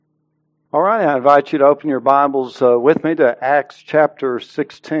All right, I invite you to open your Bibles with me to Acts chapter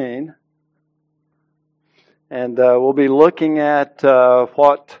 16. And we'll be looking at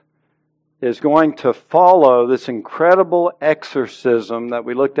what is going to follow this incredible exorcism that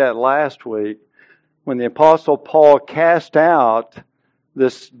we looked at last week when the Apostle Paul cast out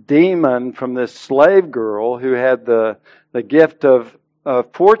this demon from this slave girl who had the gift of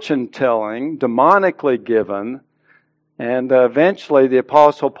fortune-telling, demonically given. And eventually the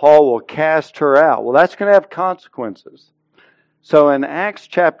Apostle Paul will cast her out. Well, that's going to have consequences. So in Acts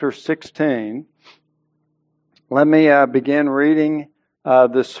chapter 16, let me begin reading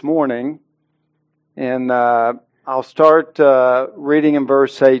this morning. And I'll start reading in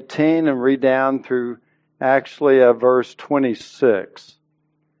verse 18 and read down through actually verse 26.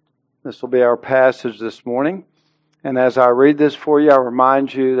 This will be our passage this morning. And as I read this for you, I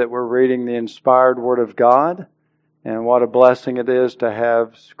remind you that we're reading the inspired Word of God. And what a blessing it is to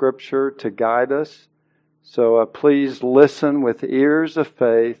have Scripture to guide us. So please listen with ears of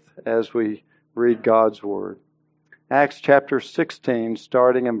faith as we read God's Word. Acts chapter 16,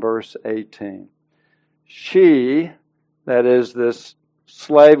 starting in verse 18. She, that is this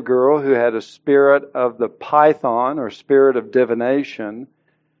slave girl who had a spirit of the python or spirit of divination,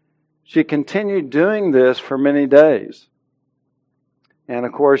 she continued doing this for many days. And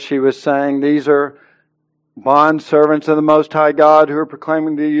of course she was saying, these are bond servants of the Most High God who are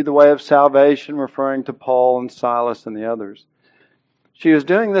proclaiming to you the way of salvation, referring to Paul and Silas and the others. She was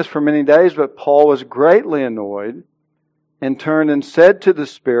doing this for many days, but Paul was greatly annoyed and turned and said to the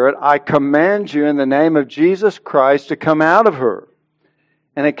spirit, I command you in the name of Jesus Christ to come out of her.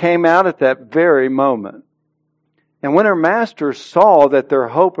 And it came out at that very moment. And when her masters saw that their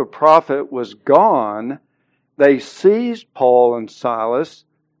hope of profit was gone, they seized Paul and Silas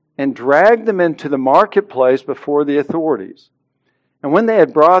and dragged them into the marketplace before the authorities. And when they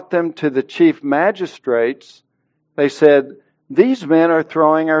had brought them to the chief magistrates, they said, these men are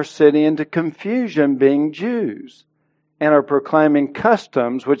throwing our city into confusion, being Jews, and are proclaiming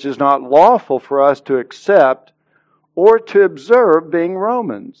customs which is not lawful for us to accept or to observe, being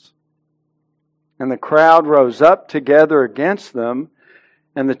Romans. And the crowd rose up together against them,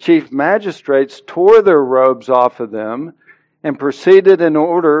 and the chief magistrates tore their robes off of them, and proceeded in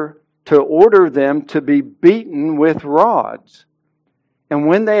order to order them to be beaten with rods. And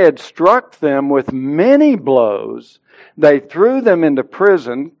when they had struck them with many blows, they threw them into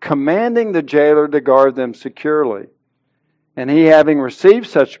prison, commanding the jailer to guard them securely. And he, having received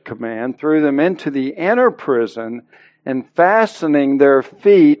such a command, threw them into the inner prison, and fastening their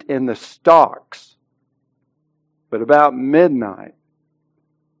feet in the stocks. But about midnight,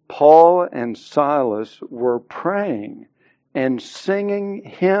 Paul and Silas were praying and singing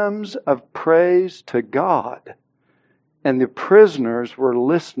hymns of praise to God. And the prisoners were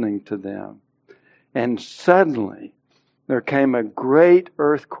listening to them. And suddenly there came a great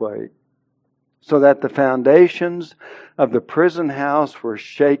earthquake, so that the foundations of the prison house were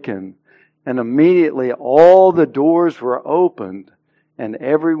shaken. And immediately all the doors were opened, and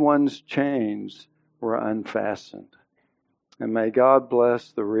everyone's chains were unfastened. And may God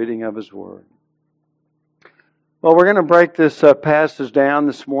bless the reading of His Word. Well, we're going to break this passage down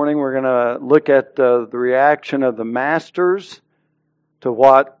this morning. We're going to look at the reaction of the masters to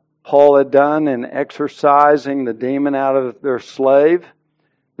what Paul had done in exorcising the demon out of their slave.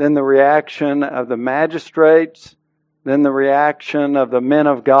 Then the reaction of the magistrates. Then the reaction of the men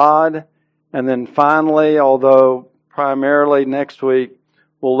of God. And then finally, although primarily next week,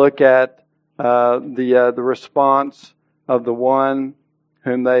 we'll look at the response of the one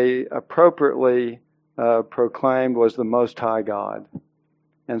whom they appropriately proclaimed was the Most High God.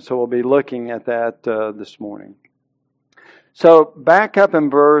 And so we'll be looking at that this morning. So back up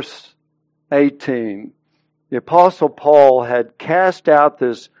in verse 18. The Apostle Paul had cast out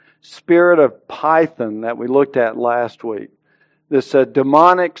this spirit of python that we looked at last week. This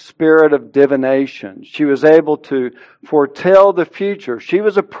demonic spirit of divination. She was able to foretell the future. She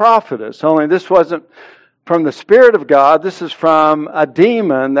was a prophetess, only this wasn't from the Spirit of God. This is from a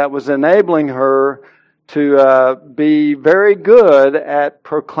demon that was enabling her to be very good at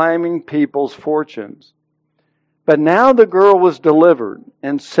proclaiming people's fortunes. But now the girl was delivered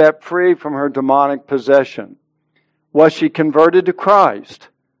and set free from her demonic possession. Was she converted to Christ?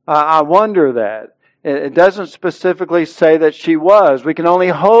 I wonder that. It doesn't specifically say that she was. We can only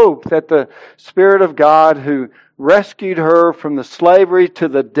hope that the Spirit of God who rescued her from the slavery to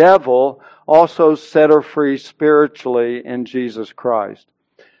the devil also set her free spiritually in Jesus Christ.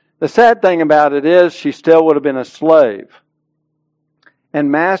 The sad thing about it is she still would have been a slave. And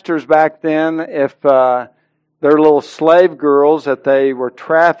masters back then, if their little slave girls that they were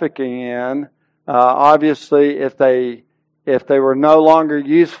trafficking in. Obviously, if they were no longer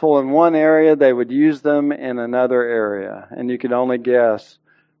useful in one area, they would use them in another area. And you can only guess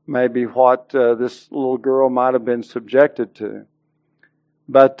maybe what this little girl might have been subjected to.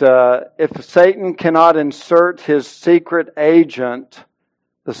 But if Satan cannot insert his secret agent,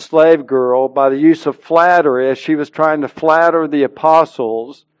 the slave girl, by the use of flattery, as she was trying to flatter the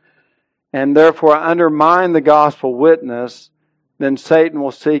apostles, and therefore undermine the gospel witness, then Satan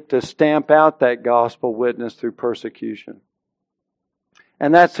will seek to stamp out that gospel witness through persecution.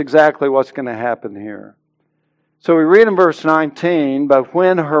 And that's exactly what's going to happen here. So we read in verse 19, "But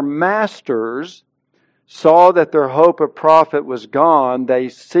when her masters saw that their hope of profit was gone, they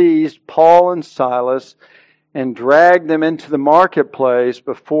seized Paul and Silas and dragged them into the marketplace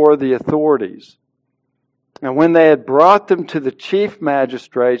before the authorities. And when they had brought them to the chief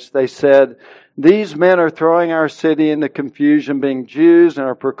magistrates, they said, 'These men are throwing our city into confusion, being Jews, and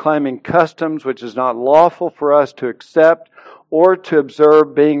are proclaiming customs which is not lawful for us to accept or to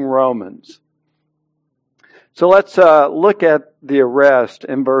observe, being Romans.'" So let's look at the arrest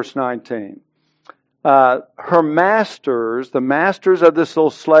in verse 19. Her masters, the masters of this little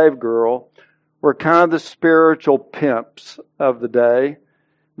slave girl, were kind of the spiritual pimps of the day.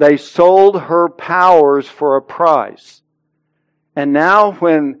 They sold her powers for a price. And now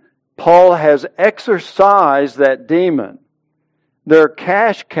when Paul has exorcised that demon, their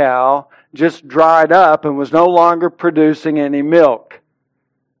cash cow just dried up and was no longer producing any milk.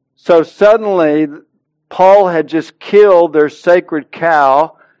 So suddenly, Paul had just killed their sacred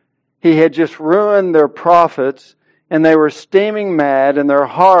cow. He had just ruined their profits, and they were steaming mad in their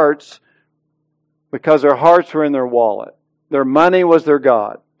hearts because their hearts were in their wallet. Their money was their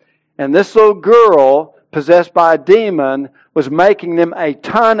God. And this little girl, possessed by a demon, was making them a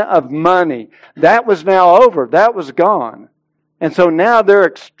ton of money. That was now over. That was gone. And so now they're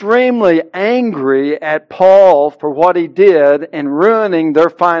extremely angry at Paul for what he did in ruining their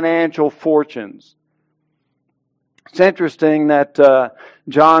financial fortunes. It's interesting that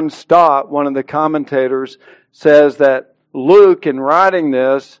John Stott, one of the commentators, says that Luke, in writing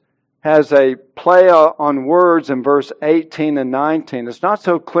this, has a play on words in verse 18 and 19. It's not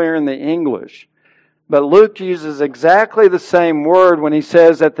so clear in the English. But Luke uses exactly the same word when he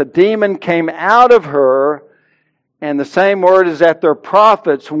says that the demon came out of her, and the same word is that their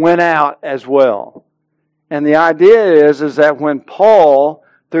profits went out as well. And the idea is that when Paul,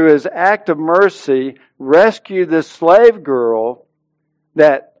 through his act of mercy, rescued this slave girl,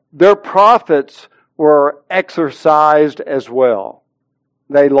 that their profits were exorcised as well.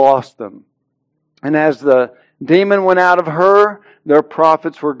 They lost them. And as the demon went out of her, their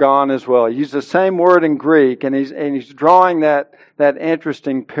profits were gone as well. He used the same word in Greek, and he's drawing that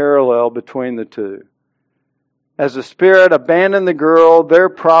interesting parallel between the two. As the Spirit abandoned the girl, their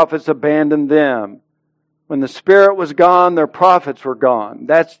profits abandoned them. When the Spirit was gone, their profits were gone.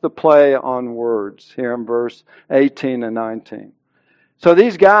 That's the play on words here in verse 18 and 19. So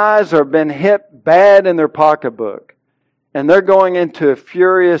these guys have been hit bad in their pocketbook, and they're going into a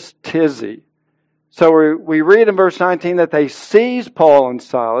furious tizzy. So we read in verse 19 that they seized Paul and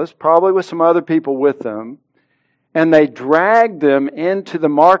Silas, probably with some other people with them, and they dragged them into the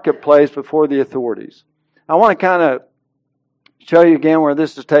marketplace before the authorities. I want to kind of show you again where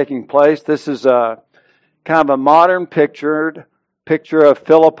this is taking place. This is kind of a modern picture of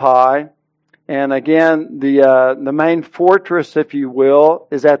Philippi. And again, the main fortress, if you will,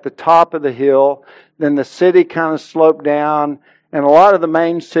 is at the top of the hill. Then the city kind of sloped down, and a lot of the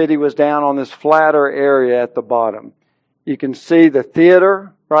main city was down on this flatter area at the bottom. You can see the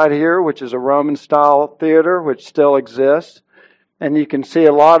theater right here, which is a Roman-style theater, which still exists. And you can see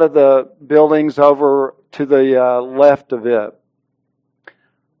a lot of the buildings over to the left of it. I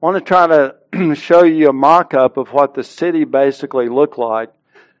want to try to show you a mock-up of what the city basically looked like,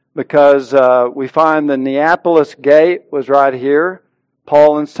 because we find the Neapolis gate was right here.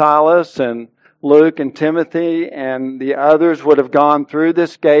 Paul and Silas and Luke and Timothy and the others would have gone through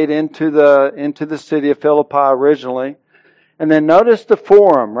this gate into the city of Philippi originally. And then notice the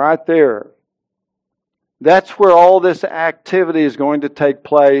forum right there. That's where all this activity is going to take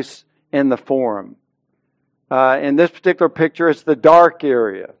place, in the forum. In this particular picture, it's the dark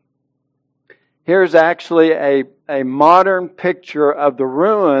area. Here's actually a modern picture of the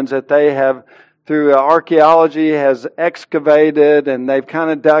ruins that they have, through archaeology, has excavated, and they've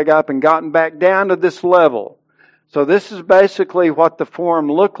kind of dug up and gotten back down to this level. So this is basically what the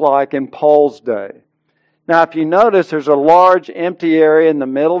forum looked like in Paul's day. Now, if you notice, there's a large empty area in the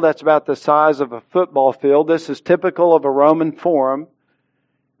middle that's about the size of a football field. This is typical of a Roman forum.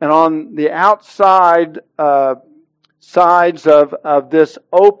 And on the outside sides of this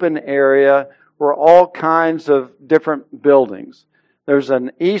open area were all kinds of different buildings. There's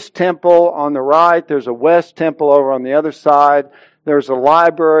an east temple on the right. There's a west temple over on the other side. There's a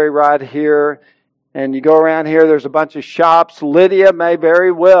library right here. And you go around here, there's a bunch of shops. Lydia may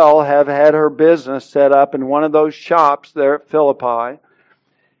very well have had her business set up in one of those shops there at Philippi.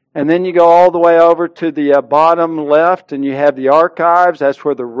 And then you go all the way over to the bottom left, and you have the archives. That's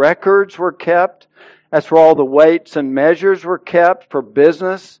where the records were kept. That's where all the weights and measures were kept for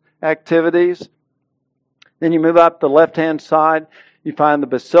business activities. Then you move up the left-hand side, you find the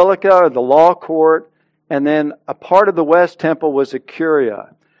basilica or the law court, and then a part of the west temple was a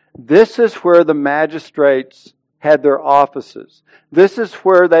curia. This is where the magistrates had their offices. This is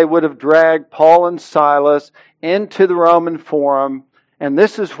where they would have dragged Paul and Silas into the Roman Forum, and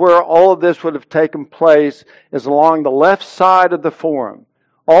this is where all of this would have taken place, is along the left side of the Forum.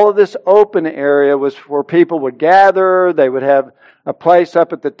 All of this open area was where people would gather. They would have a place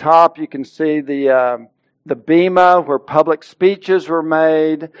up at the top. You can see the bema where public speeches were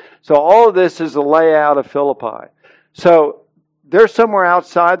made. So all of this is the layout of Philippi. So they're somewhere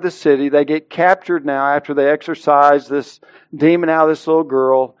outside the city. They get captured now after they exorcise this demon out of this little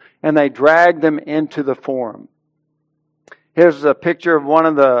girl, and they drag them into the Forum. Here's a picture of one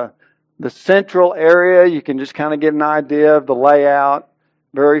of the central area. You can just kind of get an idea of the layout.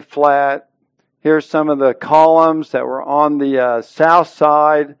 Very flat. Here's some of the columns that were on the south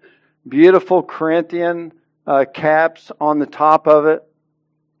side. Beautiful Corinthian caps on the top of it.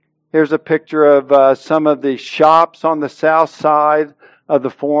 Here's a picture of some of the shops on the south side of the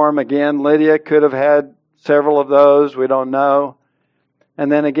Forum. Again, Lydia could have had several of those. We don't know.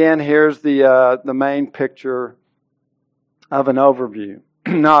 And then again, here's the main picture of an overview.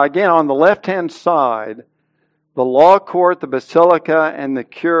 Now again, on the left-hand side, the law court, the basilica, and the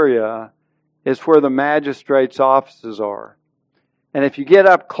curia is where the magistrates' offices are. And if you get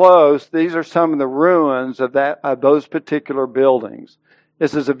up close, these are some of the ruins of those particular buildings.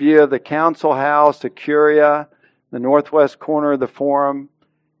 This is a view of the council house, the curia, the northwest corner of the Forum,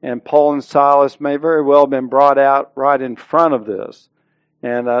 and Paul and Silas may very well have been brought out right in front of this.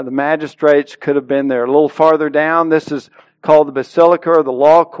 And the magistrates could have been there. A little farther down, this is called the basilica or the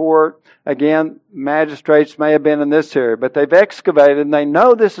law court. Again, magistrates may have been in this area, but they've excavated and they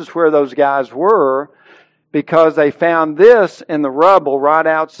know this is where those guys were because they found this in the rubble right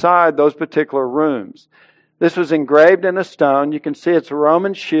outside those particular rooms. This was engraved in a stone. You can see it's a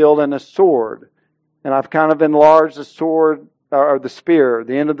Roman shield and a sword. And I've kind of enlarged the sword, or the spear,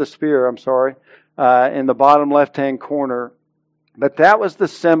 the end of the spear, in the bottom left-hand corner. But that was the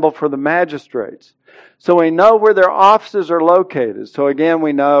symbol for the magistrates. So we know where their offices are located. So again,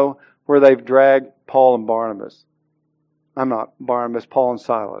 we know where they've dragged Paul and Barnabas. Paul and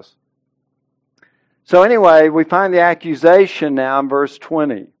Silas. So anyway, we find the accusation now in verse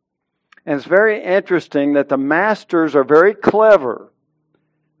 20. And it's very interesting that the masters are very clever.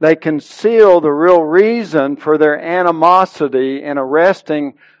 They conceal the real reason for their animosity in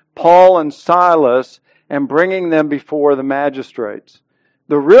arresting Paul and Silas and bringing them before the magistrates.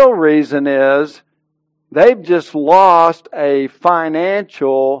 The real reason is they've just lost a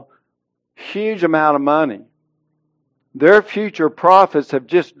financial huge amount of money. Their future profits have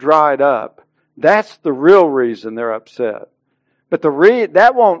just dried up. That's the real reason they're upset. But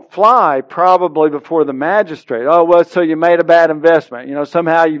that won't fly probably before the magistrate. Oh, well, so you made a bad investment.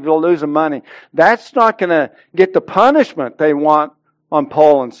 Somehow you're losing money. That's not going to get the punishment they want on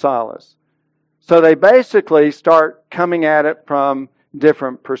Paul and Silas. So they basically start coming at it from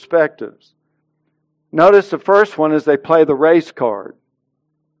different perspectives. Notice the first one is they play the race card.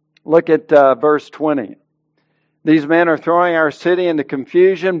 Look at verse 20. These men are throwing our city into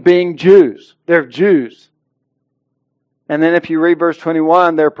confusion, being Jews. They're Jews. And then if you read verse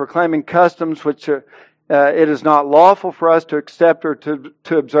 21, they're proclaiming customs which it is not lawful for us to accept or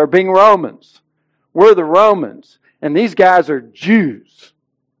to observe, being Romans. We're the Romans. And these guys are Jews.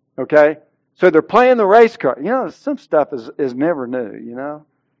 Okay? So they're playing the race card. Some stuff is never new,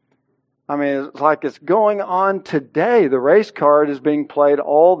 I mean, it's like it's going on today. The race card is being played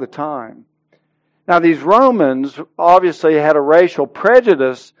all the time. Now, these Romans obviously had a racial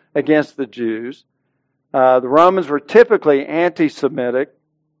prejudice against the Jews. The Romans were typically anti-Semitic,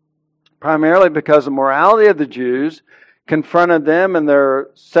 primarily because the morality of the Jews confronted them in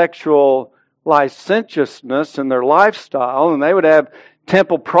their sexual licentiousness and their lifestyle, and they would have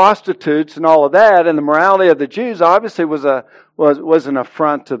temple prostitutes and all of that, and the morality of the Jews obviously was an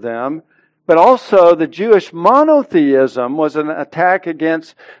affront to them. But also the Jewish monotheism was an attack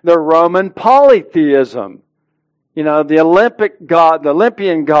against the Roman polytheism. You know, the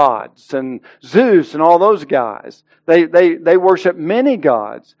Olympian gods and Zeus and all those guys. They worship many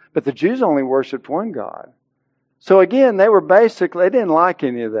gods, but the Jews only worshiped one God. So again, they didn't like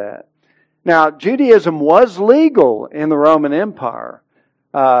any of that. Now, Judaism was legal in the Roman Empire,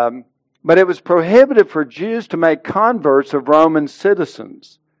 but it was prohibited for Jews to make converts of Roman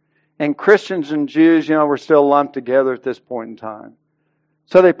citizens. And Christians and Jews, were still lumped together at this point in time.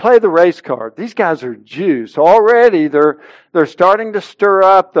 So they play the race card. These guys are Jews. So already they're starting to stir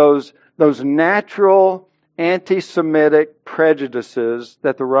up those natural anti-Semitic prejudices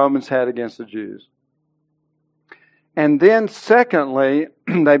that the Romans had against the Jews. And then secondly,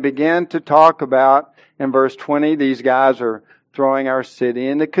 they began to talk about, in verse 20, these guys are throwing our city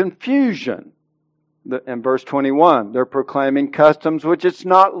into confusion. In verse 21, they're proclaiming customs which it's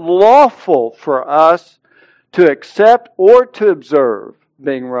not lawful for us to accept or to observe,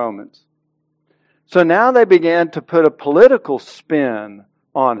 being Romans. So now they began to put a political spin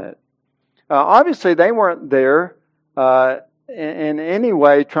on it. Obviously, they weren't there in any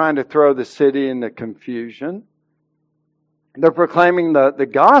way trying to throw the city into confusion. They're proclaiming the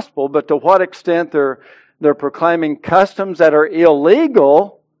gospel, but to what extent they're proclaiming customs that are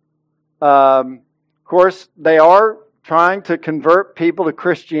illegal. Of course, they are trying to convert people to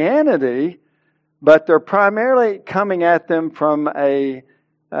Christianity, but they're primarily coming at them from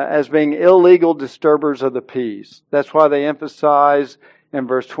as being illegal disturbers of the peace. That's why they emphasize in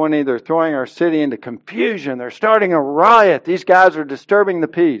verse 20, they're throwing our city into confusion. They're starting a riot. These guys are disturbing the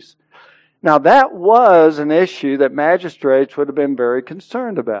peace. Now, that was an issue that magistrates would have been very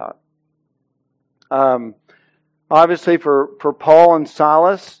concerned about. Obviously, for Paul and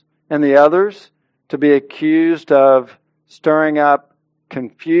Silas and the others to be accused of stirring up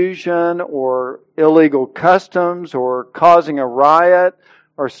confusion or illegal customs or causing a riot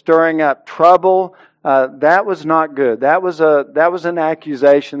or stirring up trouble, that was not good. That was an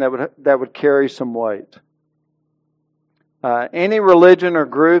accusation that would carry some weight. Any religion or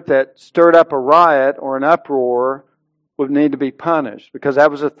group that stirred up a riot or an uproar would need to be punished because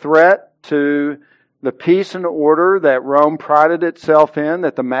that was a threat to the peace and order that Rome prided itself in,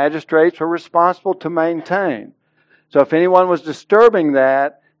 that the magistrates were responsible to maintain. So if anyone was disturbing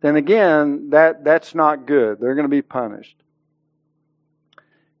that, then again, that's not good. They're going to be punished.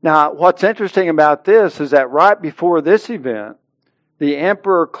 Now, what's interesting about this is that right before this event, the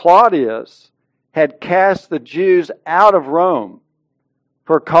Emperor Claudius had cast the Jews out of Rome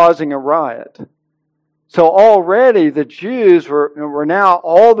for causing a riot. So already the Jews were now,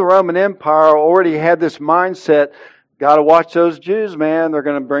 all the Roman Empire already had this mindset, got to watch those Jews, man. They're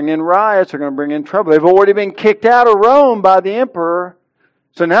going to bring in riots. They're going to bring in trouble. They've already been kicked out of Rome by the emperor.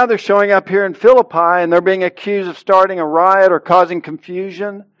 So now they're showing up here in Philippi and they're being accused of starting a riot or causing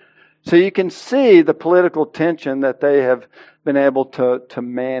confusion. So you can see the political tension that they have been able to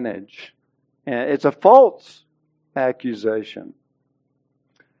manage. And it's a false accusation.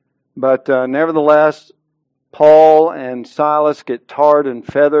 But nevertheless, Paul and Silas get tarred and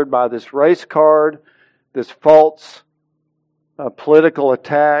feathered by this race card, this false political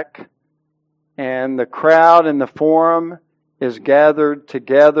attack, and the crowd in the forum is gathered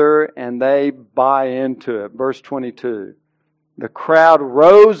together and they buy into it. Verse 22. The crowd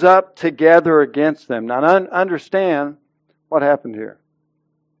rose up together against them. Now understand what happened here.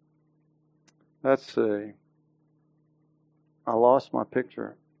 Let's see. I lost my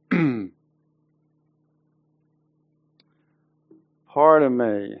picture. Pardon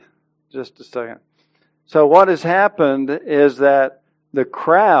me. Just a second. So what has happened is that the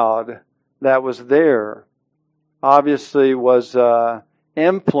crowd that was there obviously was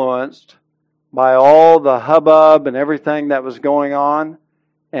influenced by all the hubbub and everything that was going on.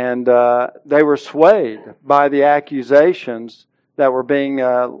 And they were swayed by the accusations that were being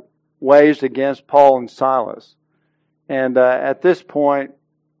waged against Paul and Silas. And at this point,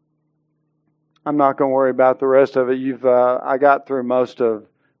 I'm not going to worry about the rest of it. I got through most of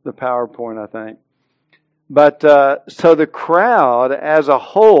the PowerPoint, I think. But so the crowd as a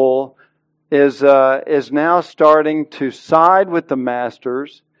whole is now starting to side with the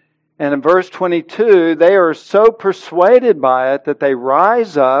masters. And in verse 22, they are so persuaded by it that they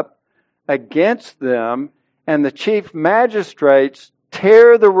rise up against them, and the chief magistrates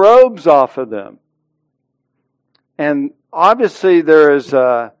tear the robes off of them. And obviously there's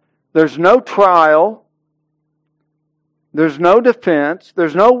no trial, there's no defense,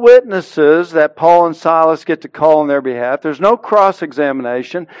 there's no witnesses that Paul and Silas get to call on their behalf, there's no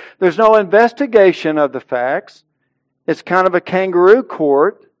cross-examination, there's no investigation of the facts. It's kind of a kangaroo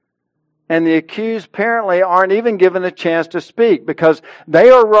court. And the accused apparently aren't even given a chance to speak because they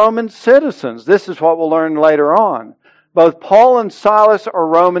are Roman citizens. This is what we'll learn later on. Both Paul and Silas are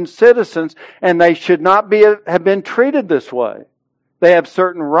Roman citizens, and they should not have been treated this way. They have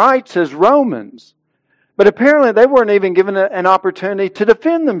certain rights as Romans. But apparently they weren't even given an opportunity to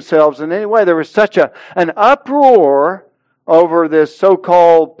defend themselves in any way. There was such an uproar over this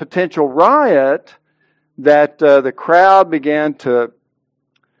so-called potential riot that the crowd began to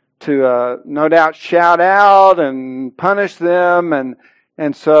no doubt shout out and punish them.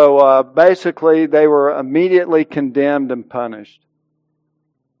 And so basically they were immediately condemned and punished.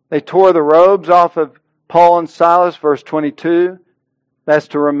 They tore the robes off of Paul and Silas, verse 22. That's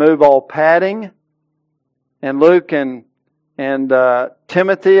to remove all padding. And Luke and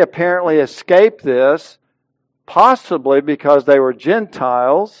Timothy apparently escaped this, possibly because they were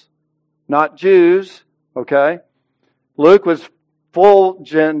Gentiles, not Jews. Okay? Luke was full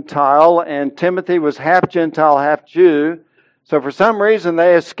Gentile, and Timothy was half Gentile, half Jew. So for some reason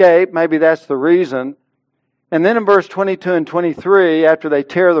they escaped. Maybe that's the reason. And then in verse 22 and 23, after they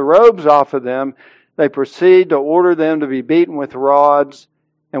tear the robes off of them, they proceed to order them to be beaten with rods.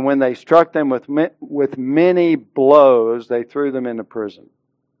 And when they struck them with many blows, they threw them into prison.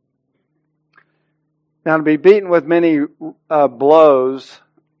 Now, to be beaten with many blows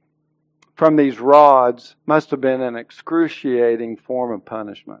from these rods must have been an excruciating form of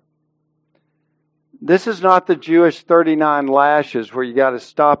punishment. This is not the Jewish 39 lashes where you got to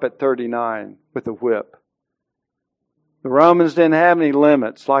stop at 39 with a whip. The Romans didn't have any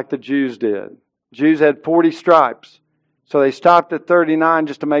limits like the Jews did. Jews had 40 stripes. So they stopped at 39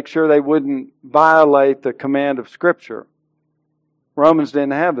 just to make sure they wouldn't violate the command of Scripture. Romans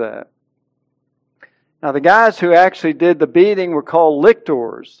didn't have that. Now the guys who actually did the beating were called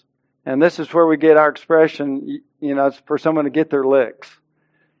lictors. And this is where we get our expression, it's for someone to get their licks.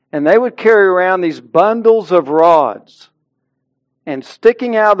 And they would carry around these bundles of rods. And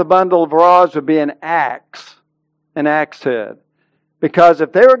sticking out of the bundle of rods would be an axe head. Because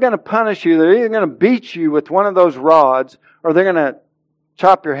if they were going to punish you, they're either going to beat you with one of those rods or they're going to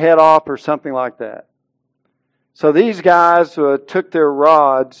chop your head off or something like that. So these guys took their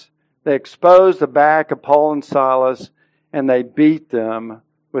rods, they exposed the back of Paul and Silas, and they beat them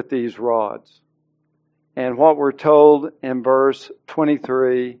with these rods. And what we're told in verse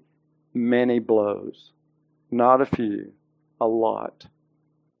 23, many blows. Not a few, a lot.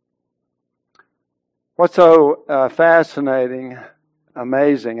 What's so fascinating,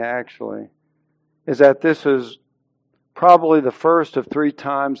 amazing actually, is that this is probably the first of 3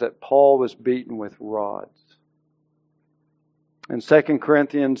 times that Paul was beaten with rods. In 2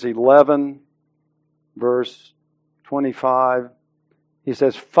 Corinthians 11, verse 25, he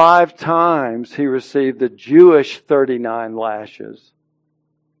says 5 times he received the Jewish 39 lashes.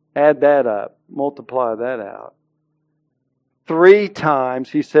 Add that up, multiply that out. 3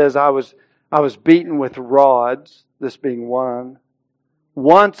 times he says I was beaten with rods, this being one.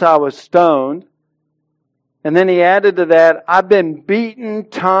 Once I was stoned. And then he added to that, I've been beaten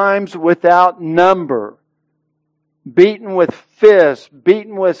times without number. Beaten with fists,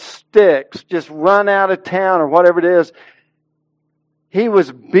 beaten with sticks, just run out of town or whatever it is. He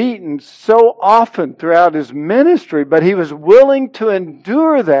was beaten so often throughout his ministry, but he was willing to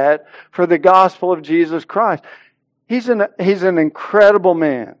endure that for the gospel of Jesus Christ. He's an incredible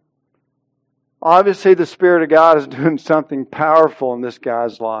man. Obviously, the Spirit of God is doing something powerful in this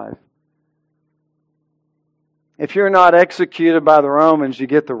guy's life. If you're not executed by the Romans, you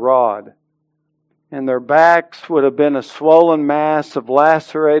get the rod. And their backs would have been a swollen mass of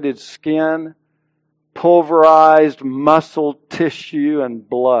lacerated skin, pulverized muscle tissue, and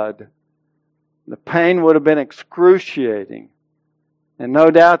blood. The pain would have been excruciating. And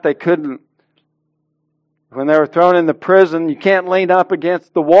no doubt they couldn't. When they were thrown in the prison, you can't lean up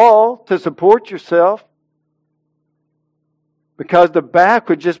against the wall to support yourself. Because the back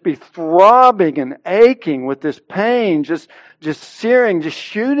would just be throbbing and aching with this pain, just searing, just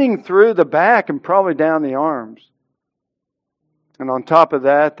shooting through the back and probably down the arms. And on top of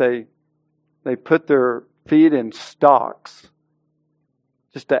that, they put their feet in stocks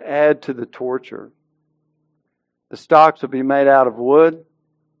just to add to the torture. The stocks would be made out of wood.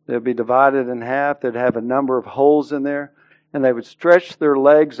 They'd be divided in half. They'd have a number of holes in there. And they would stretch their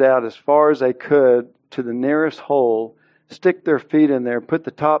legs out as far as they could to the nearest hole, stick their feet in there, put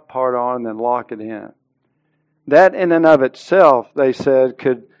the top part on, and then lock it in. That in and of itself, they said,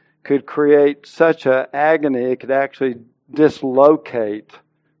 could create such an agony, it could actually dislocate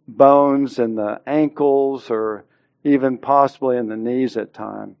bones in the ankles or even possibly in the knees at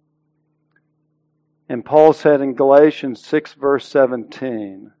times. And Paul said in Galatians 6 verse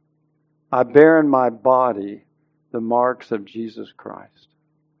 17, I bear in my body the marks of Jesus Christ.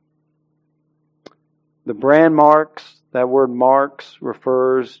 The brand marks, that word marks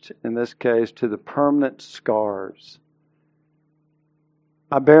refers in this case to the permanent scars.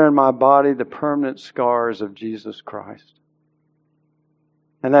 I bear in my body the permanent scars of Jesus Christ.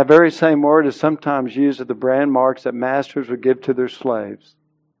 And that very same word is sometimes used of the brand marks that masters would give to their slaves.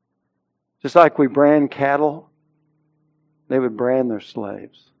 Just like we brand cattle, they would brand their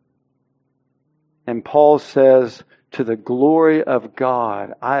slaves. And Paul says, to the glory of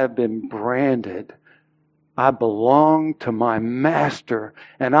God, I have been branded. I belong to my master,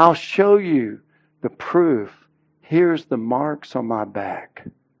 and I'll show you the proof. Here's the marks on my back.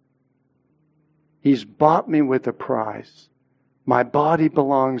 He's bought me with a price. My body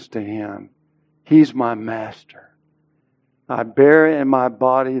belongs to Him. He's my master. I bear in my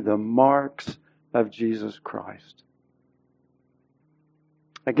body the marks of Jesus Christ.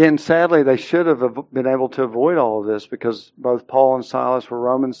 Again, sadly, they should have been able to avoid all of this because both Paul and Silas were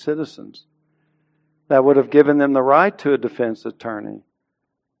Roman citizens. That would have given them the right to a defense attorney.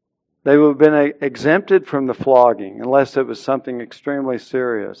 They would have been exempted from the flogging unless it was something extremely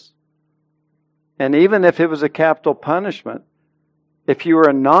serious. And even if it was a capital punishment, if you were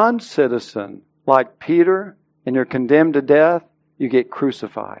a non-citizen like Peter and you're condemned to death, you get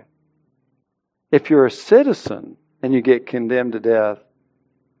crucified. If you're a citizen and you get condemned to death,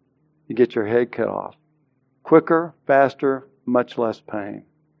 you get your head cut off. Quicker, faster, much less pain.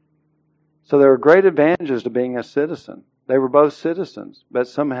 So there were great advantages to being a citizen. They were both citizens, but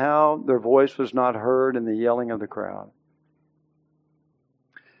somehow their voice was not heard in the yelling of the crowd.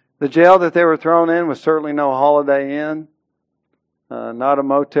 The jail that they were thrown in was certainly no Holiday Inn, not a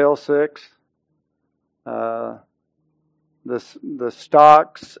Motel 6. The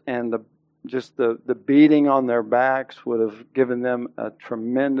stocks and the beating on their backs would have given them a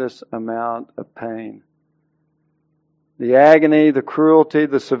tremendous amount of pain. The agony, the cruelty,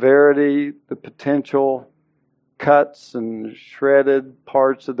 the severity, the potential cuts and shredded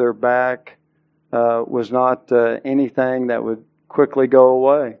parts of their back was not anything that would quickly go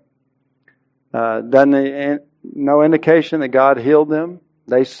away. No indication that God healed them.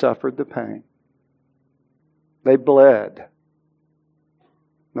 They suffered the pain. They bled.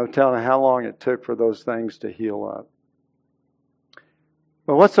 No telling how long it took for those things to heal up.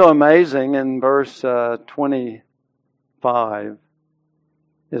 But what's so amazing in verse 25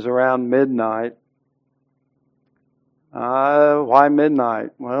 is around midnight. Why midnight?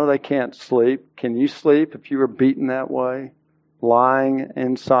 Well, they can't sleep. Can you sleep if you were beaten that way? Lying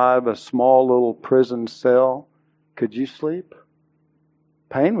inside of a small little prison cell? Could you sleep?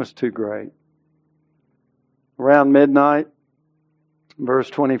 Pain was too great. Around midnight, verse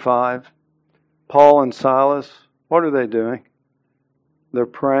 25, Paul and Silas, what are they doing? They're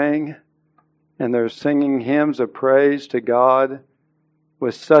praying and they're singing hymns of praise to God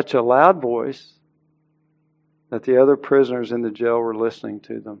with such a loud voice that the other prisoners in the jail were listening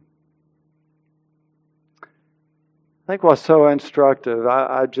to them. I think what's so instructive,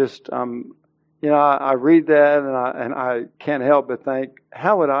 I read that and I can't help but think,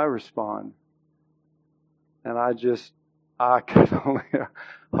 how would I respond? And I could only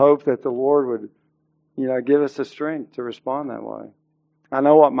hope that the Lord would, give us the strength to respond that way. I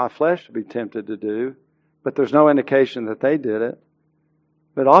know what my flesh would be tempted to do, but there's no indication that they did it.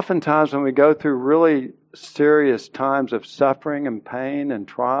 But oftentimes when we go through really serious times of suffering and pain and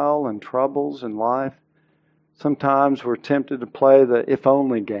trial and troubles in life, sometimes we're tempted to play the if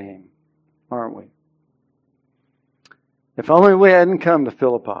only game, aren't we? If only we hadn't come to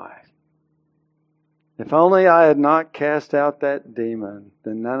Philippi. If only I had not cast out that demon,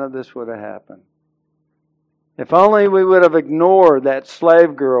 then none of this would have happened. If only we would have ignored that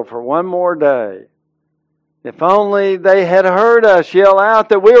slave girl for one more day. If only they had heard us yell out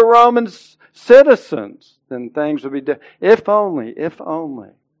that we were Roman citizens, then things would be different. If only.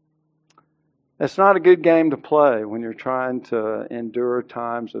 It's not a good game to play when you're trying to endure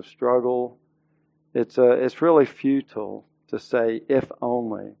times of struggle. It's really futile to say, if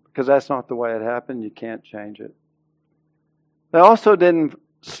only. Because that's not the way it happened. You can't change it. They also didn't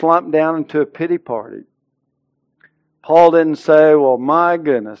slump down into a pity party. Paul didn't say, well, my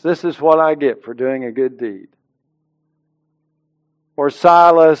goodness, this is what I get for doing a good deed. Or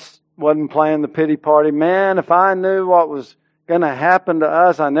Silas wasn't playing the pity party. Man, if I knew what was going to happen to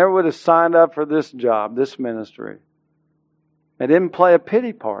us, I never would have signed up for this job, this ministry. They didn't play a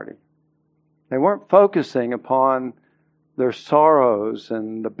pity party. They weren't focusing upon their sorrows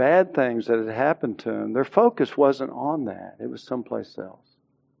and the bad things that had happened to them. Their focus wasn't on that. It was someplace else.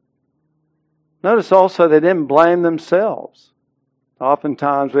 Notice also they didn't blame themselves.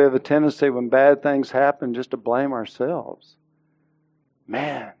 Oftentimes we have a tendency when bad things happen just to blame ourselves.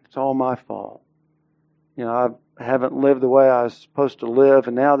 Man, it's all my fault. I haven't lived the way I was supposed to live,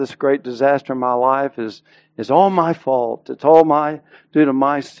 and now this great disaster in my life is all my fault. It's all due to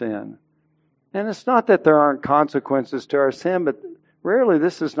my sin. And it's not that there aren't consequences to our sin, but rarely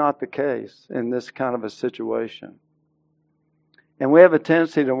this is not the case in this kind of a situation. And we have a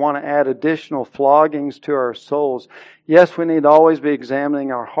tendency to want to add additional floggings to our souls. Yes, we need to always be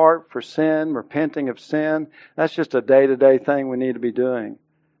examining our heart for sin, repenting of sin. That's just a day-to-day thing we need to be doing.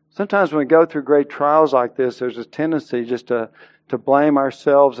 Sometimes when we go through great trials like this, there's a tendency just to blame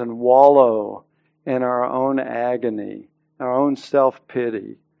ourselves and wallow in our own agony, our own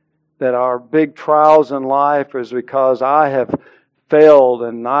self-pity. That our big trials in life is because I have failed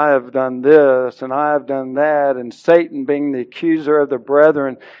and I have done this and I have done that, and Satan, being the accuser of the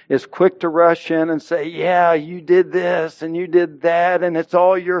brethren, is quick to rush in and say, yeah, you did this and you did that and it's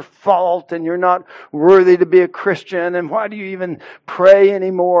all your fault and you're not worthy to be a Christian and why do you even pray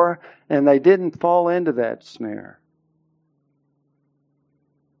anymore? And they didn't fall into that snare.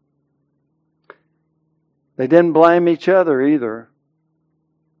 They didn't blame each other either.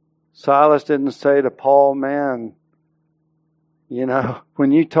 Silas didn't say to Paul, man,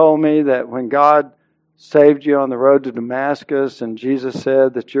 when you told me that when God saved you on the road to Damascus and Jesus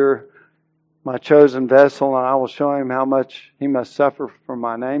said that you're my chosen vessel and I will show him how much he must suffer for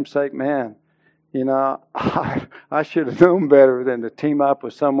my name's sake, man, I should have known better than to team up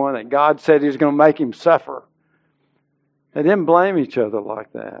with someone that God said he was going to make him suffer. They didn't blame each other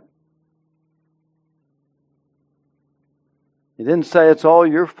like that. He didn't say it's all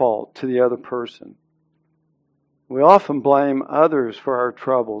your fault to the other person. We often blame others for our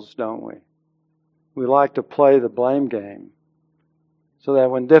troubles, don't we? We like to play the blame game. So that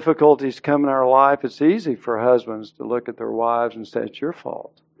when difficulties come in our life, it's easy for husbands to look at their wives and say, it's your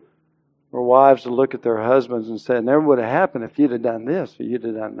fault. Or wives to look at their husbands and say, it never would have happened if you'd have done this or you'd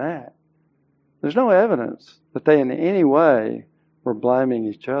have done that. There's no evidence that they in any way were blaming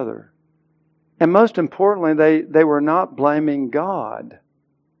each other. And most importantly, they were not blaming God.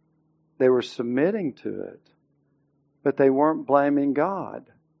 They were submitting to it. But they weren't blaming God.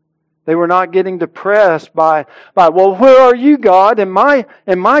 They were not getting depressed by well, where are you, God, in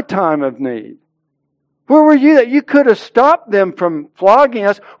my time of need? Where were you that you could have stopped them from flogging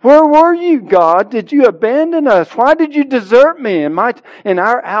us? Where were you, God? Did you abandon us? Why did you desert me in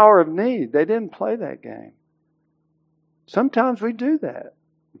our hour of need? They didn't play that game. Sometimes we do that.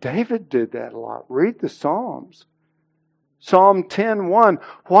 David did that a lot. Read the Psalms. Psalm 10:1.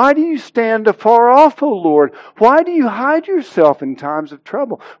 Why do you stand afar off, O Lord? Why do you hide yourself in times of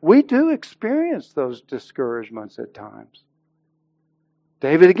trouble? We do experience those discouragements at times.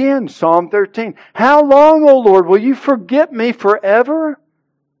 David again, Psalm 13. How long, O Lord, will you forget me forever?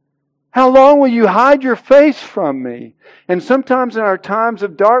 How long will you hide your face from me? And sometimes in our times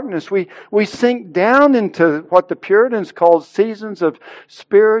of darkness, we sink down into what the Puritans called seasons of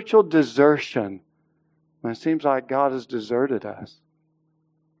spiritual desertion. When it seems like God has deserted us.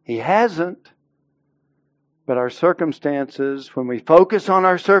 He hasn't. But our circumstances, when we focus on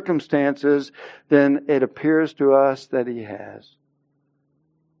our circumstances, then it appears to us that He has.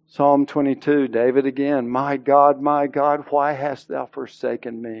 Psalm 22, David again, my God, why hast thou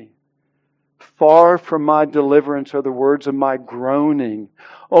forsaken me? Far from my deliverance are the words of my groaning.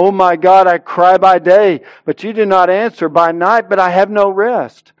 Oh my God, I cry by day, but you do not answer. By night, but I have no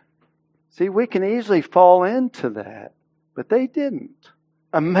rest. See, we can easily fall into that, but they didn't.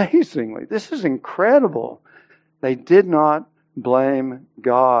 Amazingly, this is incredible. They did not blame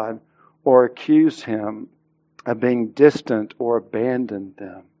God or accuse Him of being distant or abandoned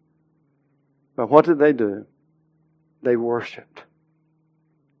them. But what did they do? They worshiped.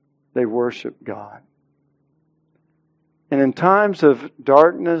 They worshiped God. And in times of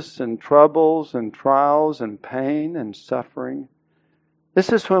darkness and troubles and trials and pain and suffering,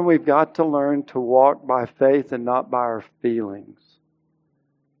 this is when we've got to learn to walk by faith and not by our feelings.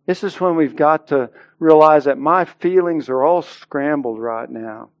 This is when we've got to realize that my feelings are all scrambled right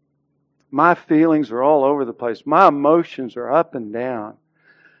now. My feelings are all over the place. My emotions are up and down.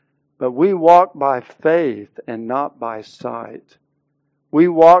 But we walk by faith and not by sight. We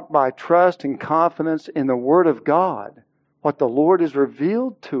walk by trust and confidence in the Word of God, what the Lord has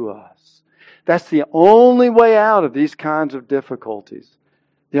revealed to us. That's the only way out of these kinds of difficulties.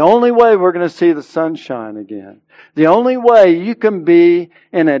 The only way we're going to see the sunshine again. The only way you can be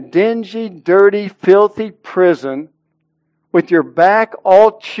in a dingy, dirty, filthy prison with your back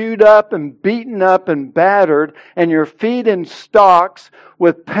all chewed up and beaten up and battered, and your feet in stocks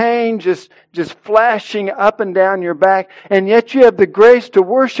with pain just flashing up and down your back, and yet you have the grace to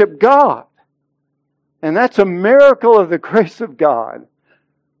worship God. And that's a miracle of the grace of God.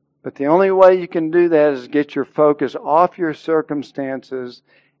 But the only way you can do that is get your focus off your circumstances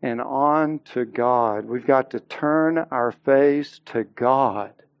and on to God. We've got to turn our face to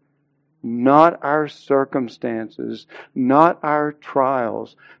God. Not our circumstances, not our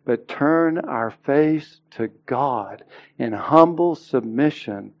trials, but turn our face to God in humble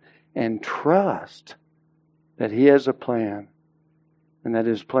submission and trust that He has a plan and that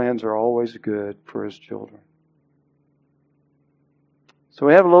His plans are always good for His children. So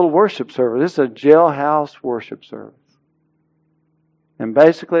we have a little worship service. This is a jailhouse worship service. And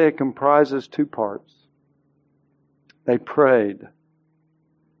basically it comprises two parts. They prayed.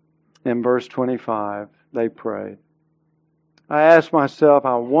 In verse 25, they prayed. I asked myself,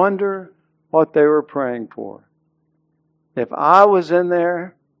 I wonder what they were praying for. If I was in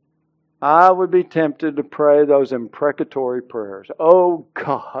there, I would be tempted to pray those imprecatory prayers. Oh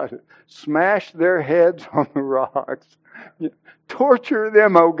God, smash their heads on the rocks. Torture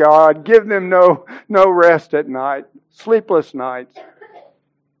them, oh God. Give them no rest at night. Sleepless nights.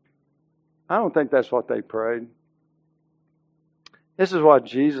 I don't think that's what they prayed. This is what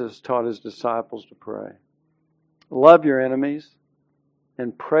Jesus taught His disciples to pray. Love your enemies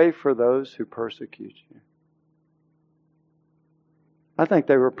and pray for those who persecute you. I think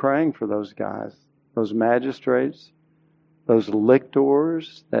they were praying for those guys, those magistrates, those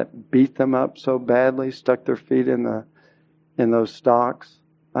lictors that beat them up so badly, stuck their feet in those stocks.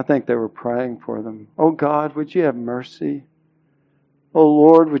 I think they were praying for them. Oh God, would you have mercy? Oh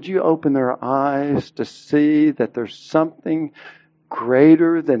Lord, would you open their eyes to see that there's something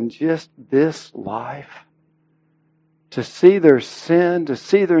greater than just this life, to see their sin, to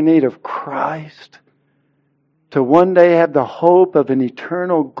see their need of Christ, to one day have the hope of an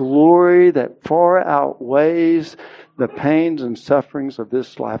eternal glory that far outweighs the pains and sufferings of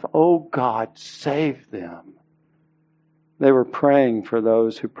this life. Oh God, save them. They were praying for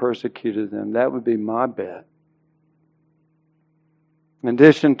those who persecuted them. That would be my bet. In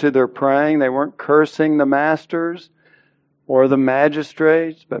addition to their praying, they weren't cursing the masters or the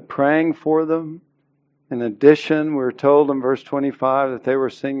magistrates, but praying for them. In addition, we're told in verse 25 that they were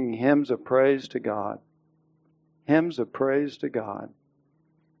singing hymns of praise to God. Hymns of praise to God.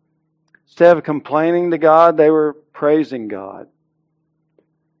 Instead of complaining to God, they were praising God.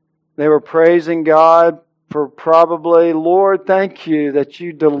 They were praising God for probably, Lord, thank you that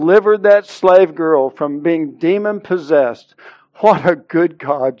you delivered that slave girl from being demon-possessed. What a good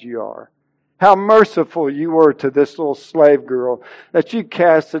God you are. How merciful you were to this little slave girl that you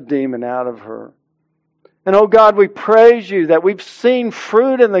cast the demon out of her. And oh God, we praise you that we've seen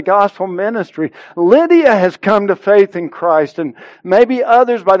fruit in the gospel ministry. Lydia has come to faith in Christ, and maybe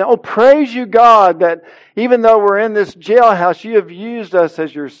others by now. Oh, praise you, God, that even though we're in this jailhouse, you have used us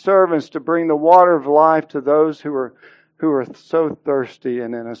as your servants to bring the water of life to those who are so thirsty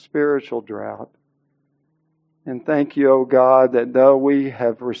and in a spiritual drought. And thank you, oh God, that though we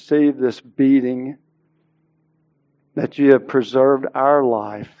have received this beating, that you have preserved our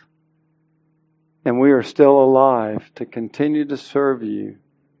life. And we are still alive to continue to serve you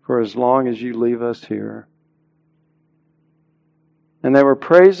for as long as you leave us here. And they were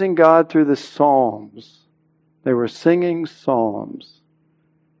praising God through the Psalms. They were singing psalms.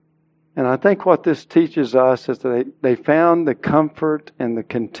 And I think what this teaches us is that they found the comfort and the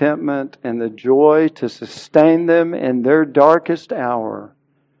contentment and the joy to sustain them in their darkest hour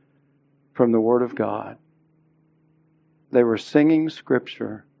from the Word of God. They were singing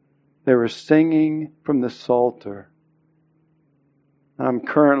Scripture. They were singing from the Psalter. I'm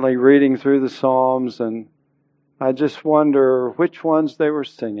currently reading through the Psalms, and I just wonder which ones they were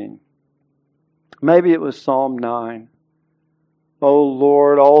singing. Maybe it was Psalm 9. O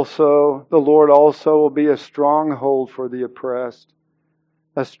Lord, the Lord also will be a stronghold for the oppressed,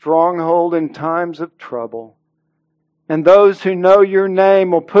 a stronghold in times of trouble. And those who know your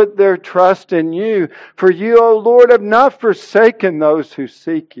name will put their trust in you. For you, O Lord, have not forsaken those who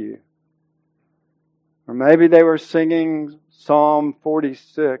seek you. Or maybe they were singing Psalm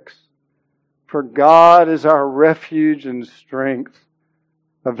 46. For God is our refuge and strength,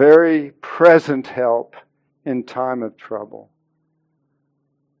 a very present help in time of trouble.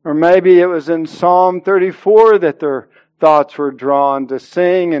 Or maybe it was in Psalm 34 that their thoughts were drawn to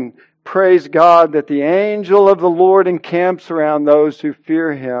sing and praise God that the angel of the Lord encamps around those who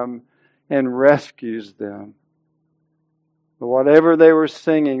fear Him and rescues them. But whatever they were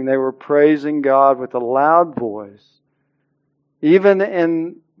singing, they were praising God with a loud voice, even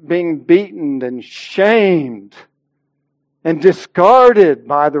in being beaten and shamed and discarded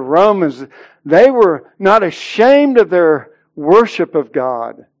by the Romans, they were not ashamed of their worship of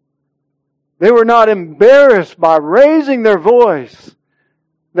God. They were not embarrassed by raising their voice.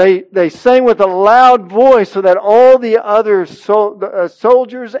 They sang with a loud voice so that all the other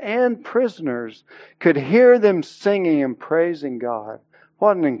soldiers and prisoners could hear them singing and praising God.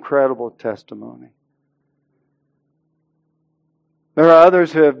 What an incredible testimony. There are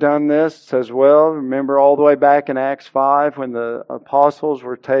others who have done this as well. Remember all the way back in Acts 5 when the apostles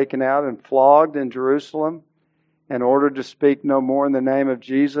were taken out and flogged in Jerusalem in order to speak no more in the name of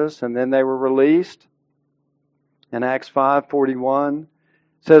Jesus, and then they were released. In Acts 5:41, it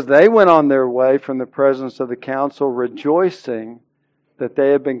says they went on their way from the presence of the council, rejoicing that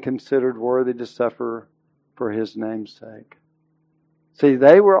they had been considered worthy to suffer for His name's sake. See,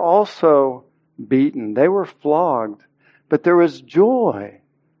 they were also beaten. They were flogged. But there was joy.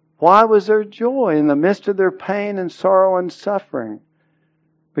 Why was there joy in the midst of their pain and sorrow and suffering?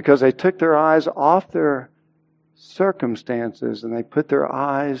 Because they took their eyes off their circumstances and they put their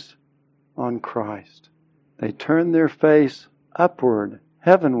eyes on Christ. They turned their face upward,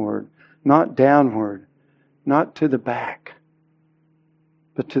 heavenward, not downward, not to the back,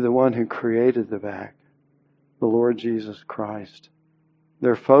 but to the one who created the back, the Lord Jesus Christ.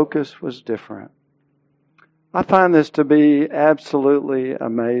 Their focus was different. I find this to be absolutely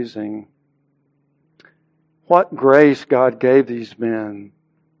amazing. What grace God gave these men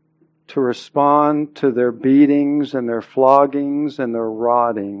to respond to their beatings and their floggings and their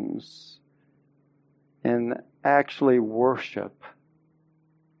rottings and actually worship.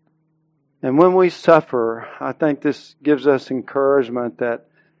 And when we suffer, I think this gives us encouragement that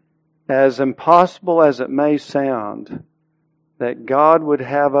as impossible as it may sound, that God would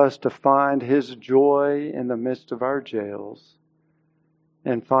have us to find His joy in the midst of our jails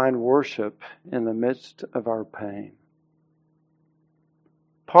and find worship in the midst of our pain.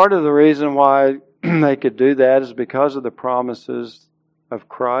 Part of the reason why they could do that is because of the promises of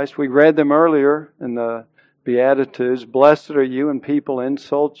Christ. We read them earlier in the Beatitudes. Blessed are you when people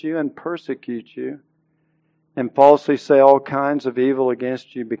insult you and persecute you and falsely say all kinds of evil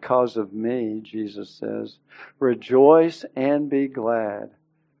against you because of me, Jesus says. Rejoice and be glad,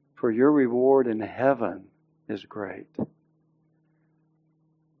 for your reward in heaven is great.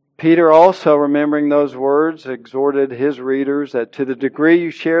 Peter also, remembering those words, exhorted his readers that to the degree you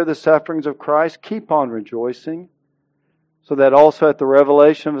share the sufferings of Christ, keep on rejoicing, so that also at the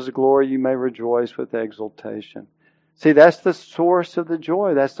revelation of His glory you may rejoice with exultation. See, that's the source of the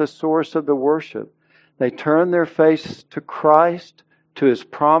joy. That's the source of the worship. They turn their face to Christ, to His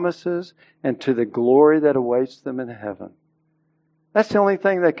promises, and to the glory that awaits them in heaven. That's the only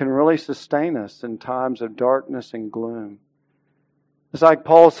thing that can really sustain us in times of darkness and gloom. It's like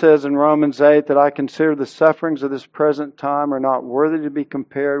Paul says in Romans 8 that I consider the sufferings of this present time are not worthy to be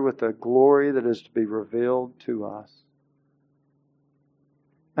compared with the glory that is to be revealed to us.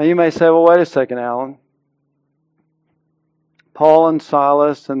 Now you may say, well, wait a second, Alan. Paul and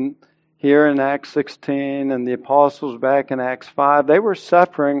Silas and here in Acts 16 and the apostles back in Acts 5, they were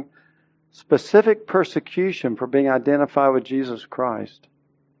suffering specific persecution for being identified with Jesus Christ.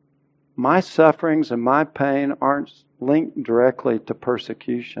 My sufferings and my pain aren't linked directly to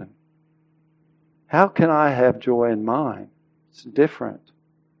persecution. How can I have joy in mine? It's different.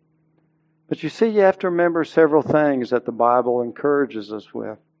 But you see, you have to remember several things that the Bible encourages us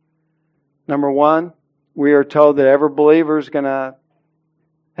with. Number one, we are told that every believer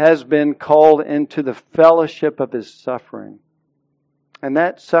has been called into the fellowship of his suffering. And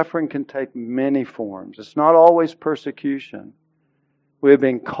that suffering can take many forms. It's not always persecution. We have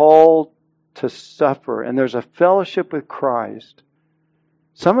been called to suffer, and there's a fellowship with Christ.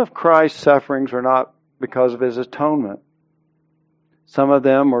 Some of Christ's sufferings are not because of His atonement. Some of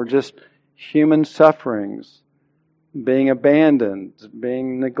them are just human sufferings, being abandoned,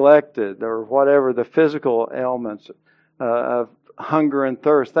 being neglected, or whatever, the physical ailments of hunger and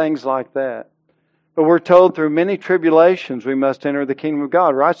thirst, things like that. But we're told through many tribulations we must enter the kingdom of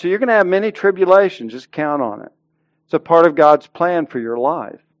God, right? So you're going to have many tribulations. Just count on it. It's a part of God's plan for your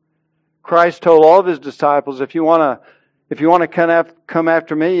life. Christ told all of His disciples, if you want to come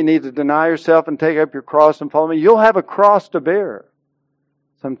after me, you need to deny yourself and take up your cross and follow me. You'll have a cross to bear.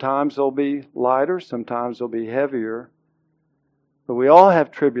 Sometimes they'll be lighter, sometimes they'll be heavier. But we all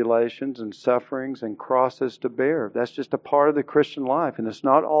have tribulations and sufferings and crosses to bear. That's just a part of the Christian life. And it's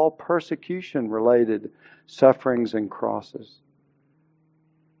not all persecution-related sufferings and crosses.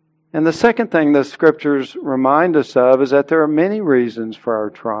 And the second thing the Scriptures remind us of is that there are many reasons for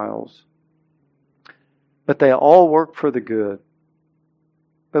our trials. But they all work for the good.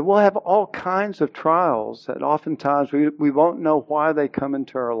 But we'll have all kinds of trials that oftentimes we won't know why they come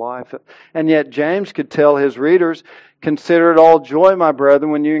into our life. And yet James could tell his readers, consider it all joy, my brethren,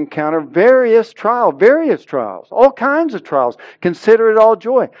 when you encounter various trials, all kinds of trials. Consider it all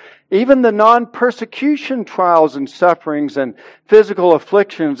joy. Even the non-persecution trials and sufferings and physical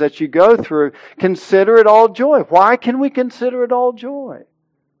afflictions that you go through, consider it all joy. Why can we consider it all joy?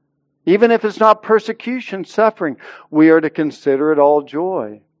 Even if it's not persecution, suffering, we are to consider it all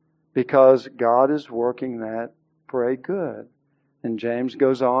joy because God is working that for a good. And James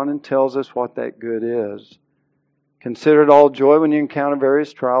goes on and tells us what that good is. Consider it all joy when you encounter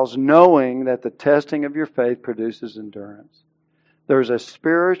various trials, knowing that the testing of your faith produces endurance. There's a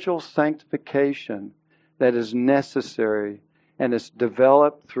spiritual sanctification that is necessary, and it's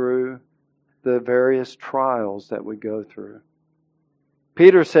developed through the various trials that we go through.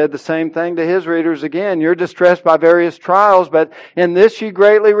 Peter said the same thing to his readers again. You're distressed by various trials, but in this you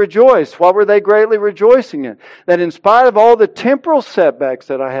greatly rejoice. What were they greatly rejoicing in? That in spite of all the temporal setbacks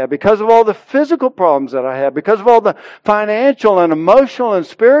that I have, because of all the physical problems that I have, because of all the financial and emotional and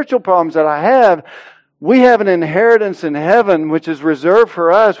spiritual problems that I have, we have an inheritance in heaven which is reserved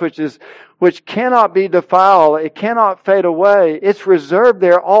for us, which cannot be defiled. It cannot fade away. It's reserved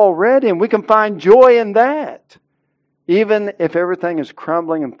there already, and we can find joy in that. Even if everything is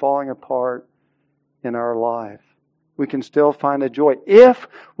crumbling and falling apart in our life, we can still find a joy if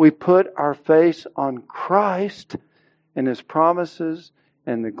we put our face on Christ and His promises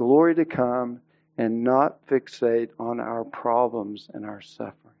and the glory to come and not fixate on our problems and our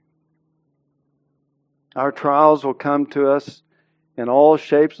suffering. Our trials will come to us in all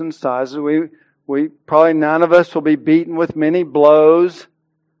shapes and sizes. We probably none of us will be beaten with many blows,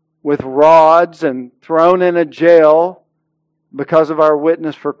 with rods and thrown in a jail because of our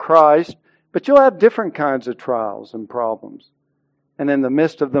witness for Christ. But you'll have different kinds of trials and problems. And in the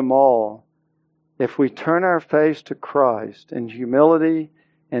midst of them all, if we turn our face to Christ in humility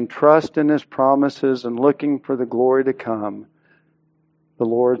and trust in His promises and looking for the glory to come, the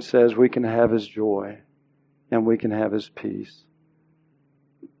Lord says we can have His joy and we can have His peace.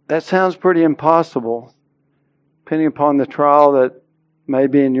 That sounds pretty impossible, depending upon the trial that may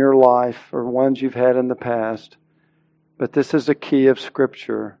be in your life or ones you've had in the past. But this is a key of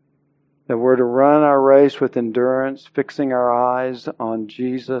Scripture, that we're to run our race with endurance, fixing our eyes on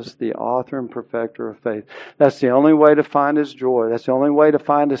Jesus, the author and perfecter of faith. That's the only way to find His joy. That's the only way to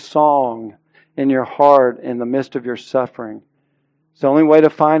find a song in your heart in the midst of your suffering. It's the only way to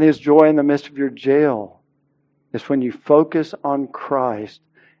find His joy in the midst of your jail. It's when you focus on Christ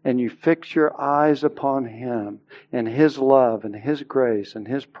and you fix your eyes upon Him and His love and His grace and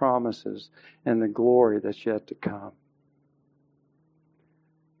His promises and the glory that's yet to come.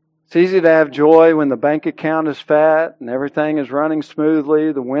 It's easy to have joy when the bank account is fat and everything is running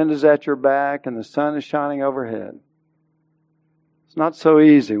smoothly, the wind is at your back, and the sun is shining overhead. It's not so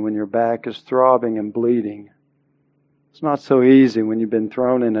easy when your back is throbbing and bleeding. It's not so easy when you've been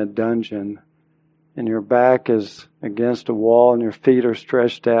thrown in a dungeon and your back is against a wall and your feet are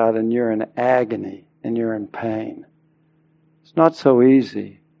stretched out and you're in agony and you're in pain. It's not so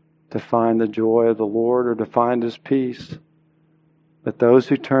easy to find the joy of the Lord or to find His peace. But those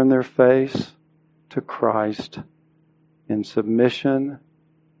who turn their face to Christ in submission,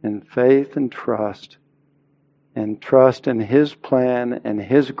 in faith and trust in His plan and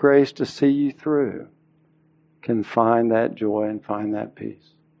His grace to see you through, can find that joy and find that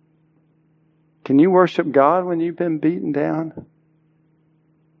peace. Can you worship God when you've been beaten down?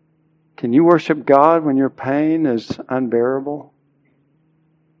 Can you worship God when your pain is unbearable?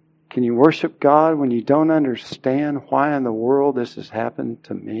 Can you worship God when you don't understand why in the world this has happened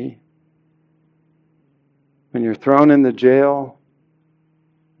to me? When you're thrown in the jail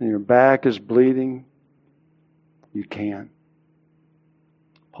and your back is bleeding, you can.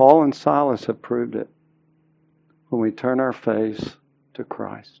 Paul and Silas have proved it when we turn our face to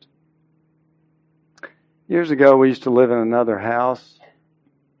Christ. Years ago, we used to live in another house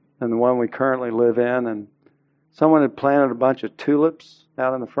than the one we currently live in, and someone had planted a bunch of tulips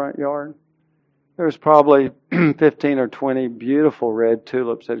out in the front yard. There was probably 15 or 20 beautiful red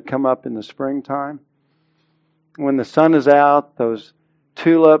tulips that had come up in the springtime. When the sun is out, those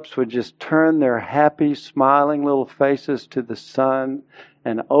tulips would just turn their happy, smiling little faces to the sun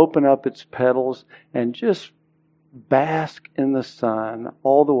and open up its petals and just bask in the sun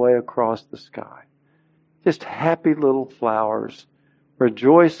all the way across the sky. Just happy little flowers,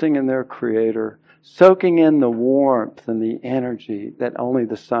 rejoicing in their Creator, soaking in the warmth and the energy that only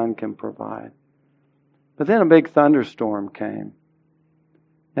the sun can provide. But then a big thunderstorm came.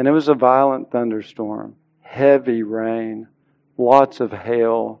 And it was a violent thunderstorm. Heavy rain, lots of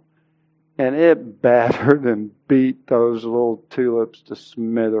hail, and it battered and beat those little tulips to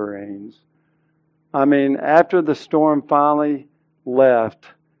smithereens. I mean, after the storm finally left,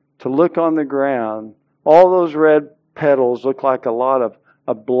 to look on the ground, all those red petals looked like a lot of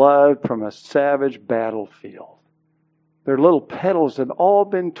blood from a savage battlefield. Their little petals had all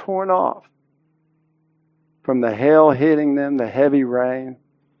been torn off from the hail hitting them, the heavy rain.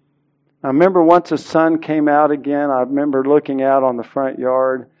 I remember once the sun came out again, I remember looking out on the front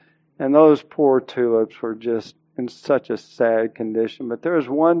yard, and those poor tulips were just in such a sad condition. But there was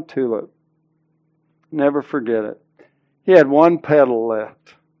one tulip, never forget it. He had one petal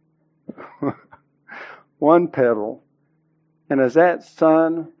left. One petal. And as that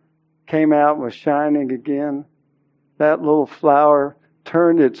sun came out and was shining again, that little flower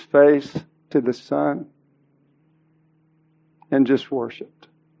turned its face to the sun and just worshiped.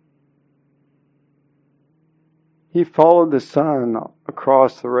 He followed the sun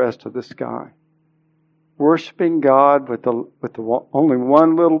across the rest of the sky, worshiping God with the only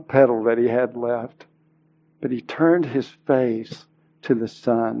one little petal that he had left. But he turned his face to the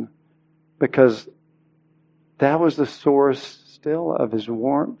sun because that was the source still of his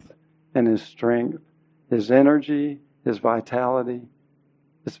warmth and his strength, his energy, his vitality,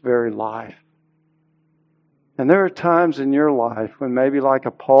 his very life. And there are times in your life when maybe like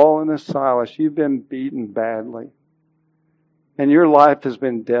a Paul and a Silas, you've been beaten badly. And your life has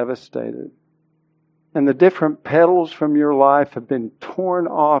been devastated. And the different petals from your life have been torn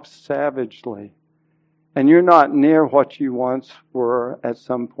off savagely. And you're not near what you once were at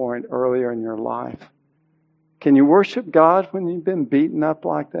some point earlier in your life. Can you worship God when you've been beaten up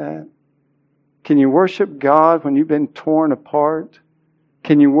like that? Can you worship God when you've been torn apart?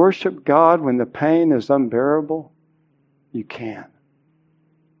 Can you worship God when the pain is unbearable? You can.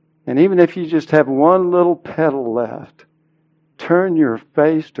 And even if you just have one little petal left, turn your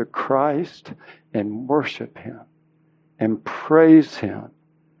face to Christ and worship Him and praise Him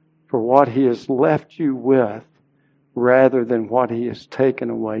for what He has left you with rather than what He has taken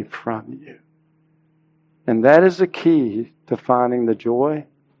away from you. And that is the key to finding the joy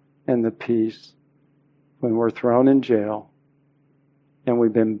and the peace when we're thrown in jail and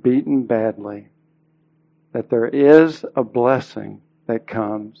we've been beaten badly. That there is a blessing that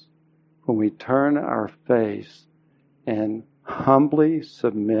comes when we turn our face and humbly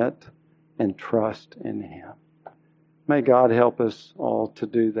submit and trust in Him. May God help us all to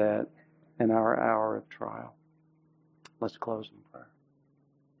do that in our hour of trial. Let's close in prayer.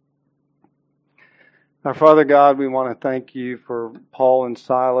 Our Father God, we want to thank You for Paul and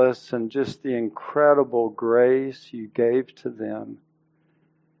Silas and just the incredible grace You gave to them.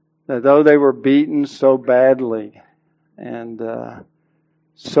 That though they were beaten so badly and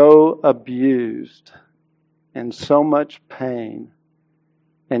so abused and so much pain,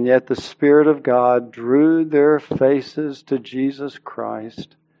 and yet the Spirit of God drew their faces to Jesus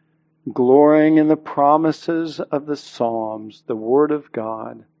Christ, glorying in the promises of the Psalms, the Word of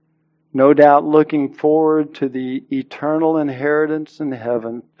God, no doubt looking forward to the eternal inheritance in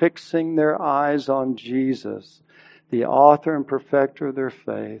heaven, fixing their eyes on Jesus, the author and perfecter of their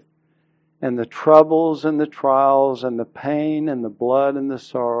faith, and the troubles and the trials and the pain and the blood and the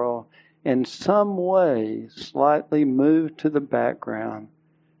sorrow in some way slightly moved to the background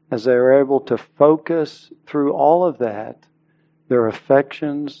as they were able to focus through all of that, their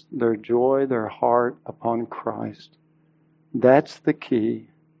affections, their joy, their heart upon Christ. That's the key.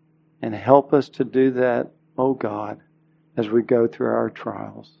 And help us to do that, O God, as we go through our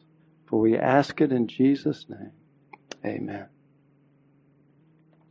trials. For we ask it in Jesus' name. Amen.